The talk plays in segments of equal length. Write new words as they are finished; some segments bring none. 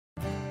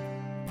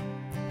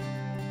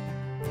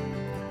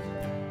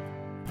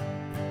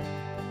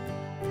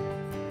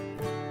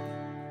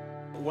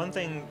one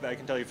thing that I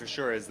can tell you for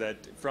sure is that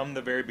from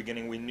the very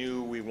beginning we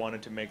knew we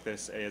wanted to make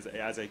this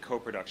as a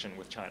co-production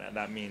with China.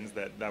 That means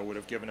that that would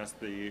have given us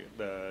the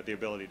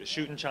ability to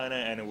shoot in China,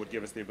 and it would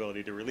give us the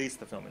ability to release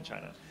the film in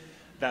China.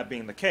 That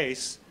being the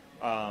case,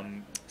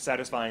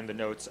 satisfying the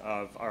notes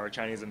of our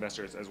Chinese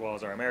investors as well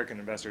as our American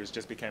investors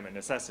just became a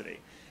necessity.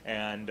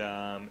 And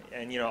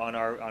you know, on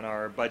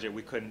our budget,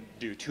 we couldn't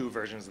do two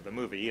versions of the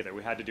movie either.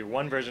 We had to do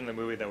one version of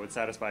the movie that would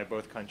satisfy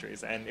both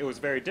countries, and it was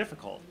very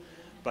difficult.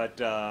 But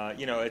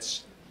you know,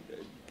 it's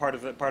part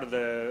of the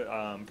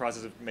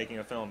process of making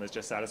a film is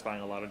just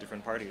satisfying a lot of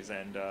different parties,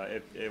 and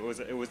it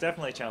was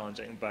definitely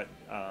challenging. But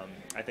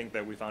I think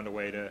that we found a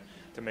way to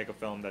make a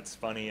film that's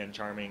funny and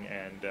charming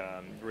and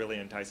really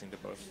enticing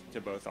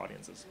to both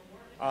audiences.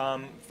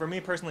 For me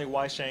personally,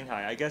 why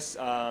Shanghai? I guess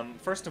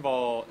first of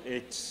all,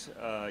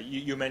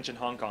 you mentioned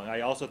Hong Kong.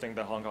 I also think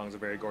that Hong Kong is a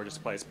very gorgeous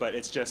place, but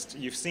it's just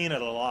you've seen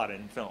it a lot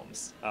in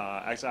films.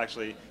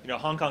 Actually, you know,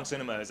 Hong Kong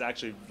cinema is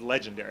actually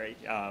legendary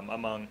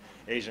among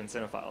Asian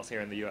cinephiles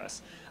here in the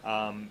U.S.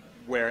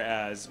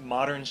 Whereas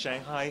modern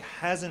Shanghai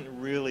hasn't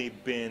really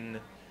been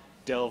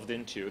delved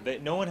into.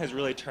 No one has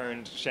really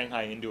turned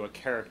Shanghai into a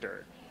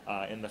character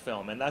in the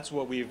film, and that's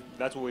what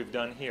we've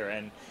done here.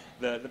 And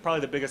probably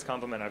the biggest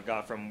compliment I've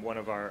got from one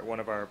of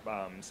our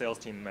sales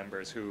team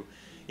members, who,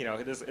 you know,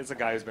 it's a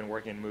guy who's been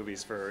working in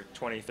movies for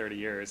 20, 30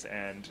 years,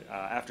 and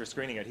after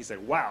screening it, he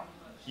said, "Wow,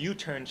 you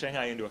turned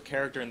Shanghai into a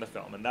character in the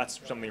film," and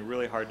that's something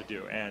really hard to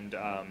do.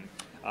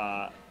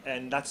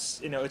 And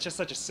that's, you know, it's just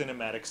such a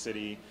cinematic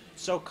city,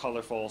 so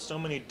colorful, so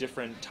many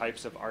different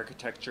types of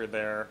architecture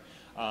there,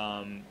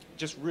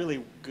 just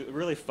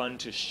really fun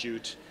to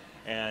shoot.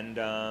 And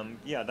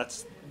yeah,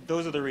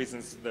 those are the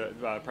reasons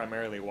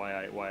primarily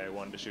why I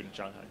wanted to shoot in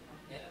Shanghai.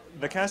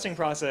 The casting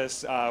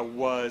process I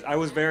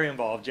was very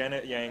involved.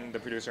 Janet Yang, the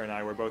producer, and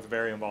I were both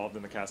very involved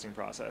in the casting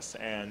process,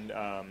 and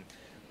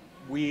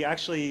we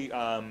actually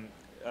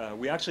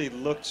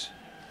looked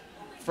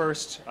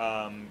first.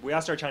 We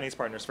asked our Chinese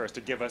partners first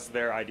to give us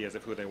their ideas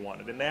of who they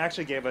wanted, and they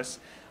actually gave us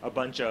a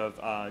bunch of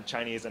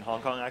Chinese and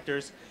Hong Kong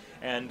actors.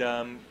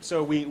 And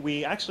so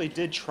we actually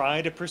did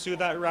try to pursue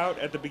that route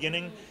at the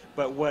beginning,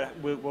 but what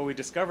we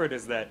discovered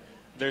is that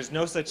there's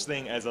no such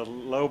thing as a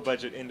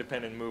low-budget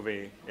independent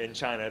movie in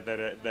China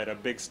that a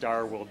big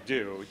star will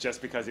do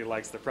just because he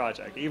likes the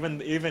project. Even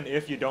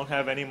if you don't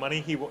have any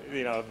money,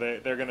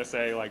 they're going to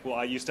say, like,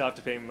 well, you still have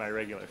to pay me my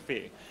regular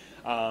fee.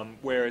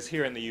 Whereas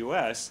here in the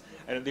U.S.,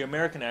 and the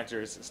American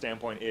actor's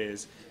standpoint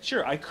is,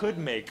 sure, I could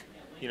make,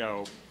 you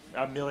know,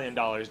 $1 million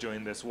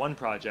doing this one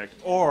project,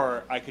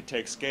 or I could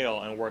take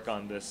scale and work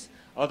on this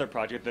other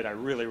project that I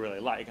really, really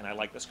like, and I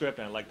like the script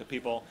and I like the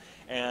people.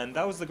 And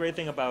that was the great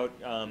thing about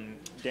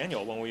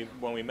Daniel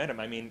when we met him.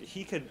 I mean,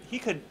 he could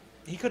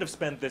have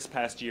spent this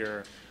past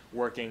year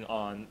working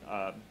on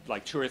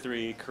like 2 or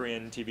 3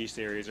 Korean TV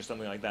series or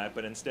something like that,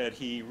 but instead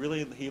he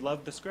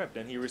loved the script,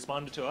 and he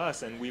responded to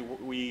us, and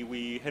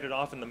we hit it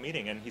off in the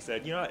meeting, and he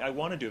said, you know, I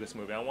want to do this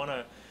movie. I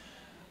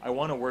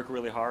want to work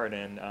really hard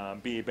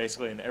and be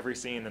basically in every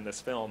scene in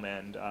this film,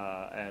 and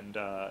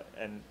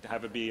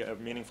have it be a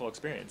meaningful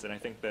experience. And I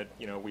think that,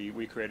 you know,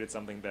 we created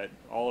something that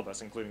all of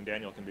us, including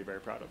Daniel, can be very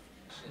proud of.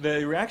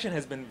 The reaction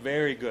has been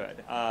very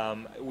good.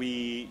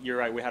 You're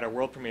right. We had our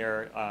world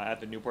premiere at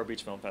the Newport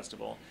Beach Film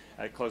Festival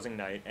at closing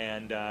night,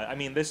 and I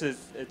mean, it's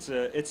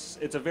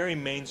a very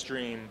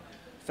mainstream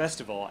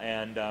festival,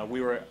 and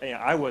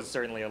I was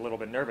certainly a little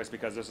bit nervous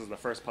because this was the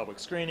first public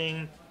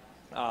screening.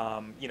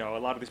 You know, a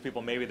lot of these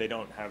people, maybe they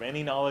don't have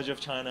any knowledge of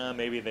China,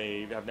 maybe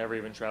they have never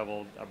even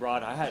traveled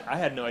abroad. I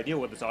had no idea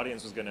what this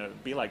audience was going to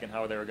be like and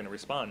how they were going to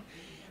respond.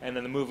 And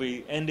then the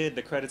movie ended,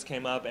 the credits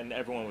came up, and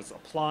everyone was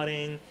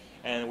applauding,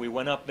 and we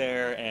went up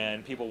there,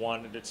 and people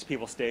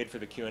stayed for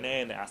the Q&A,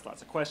 and they asked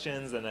lots of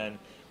questions, and then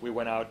we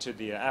went out to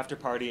the after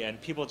party, and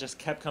people just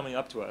kept coming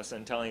up to us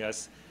and telling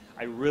us,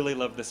 I really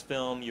love this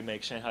film, you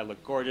make Shanghai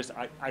look gorgeous,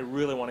 I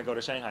really want to go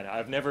to Shanghai now.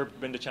 I've never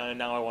been to China,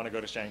 now I want to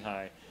go to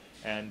Shanghai.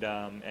 And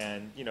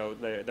you know,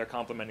 they're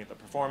complimenting the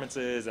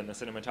performances and the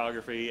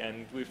cinematography,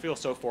 and we feel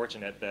so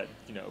fortunate that,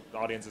 you know,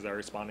 audiences are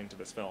responding to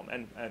this film.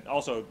 And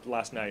also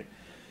last night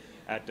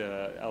at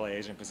the LA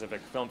Asian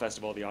Pacific Film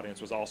Festival, the audience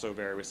was also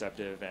very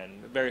receptive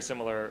and very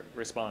similar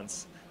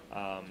response.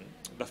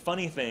 The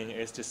funny thing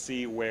is to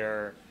see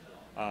where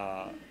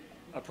a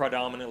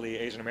predominantly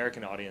Asian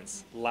American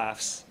audience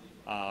laughs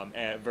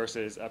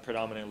versus a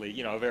predominantly,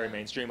 you know, a very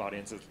mainstream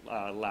audience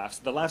laughs.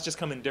 The laughs just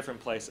come in different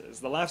places.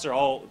 The laughs are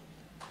all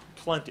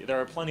there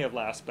are plenty of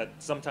laughs, but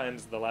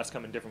sometimes the laughs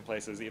come in different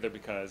places, either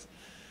because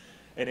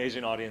an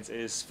Asian audience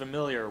is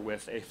familiar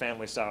with a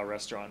family-style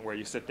restaurant where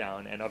you sit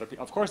down and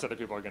of course other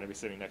people are going to be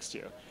sitting next to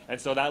you, and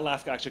so that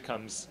laugh actually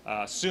comes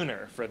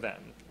sooner for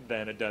them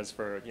than it does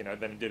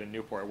than it did in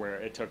Newport, where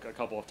it took a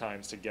couple of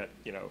times to get,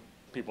 you know,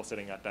 people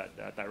sitting at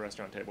that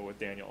restaurant table with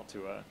Daniel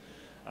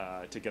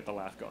to get the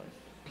laugh going.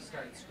 You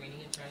started screening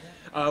in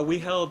China? We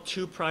held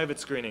 2 private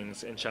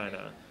screenings in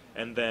China.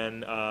 And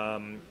then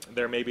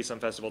there may be some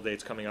festival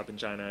dates coming up in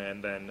China,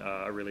 and then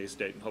a release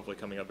date hopefully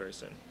coming up very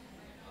soon.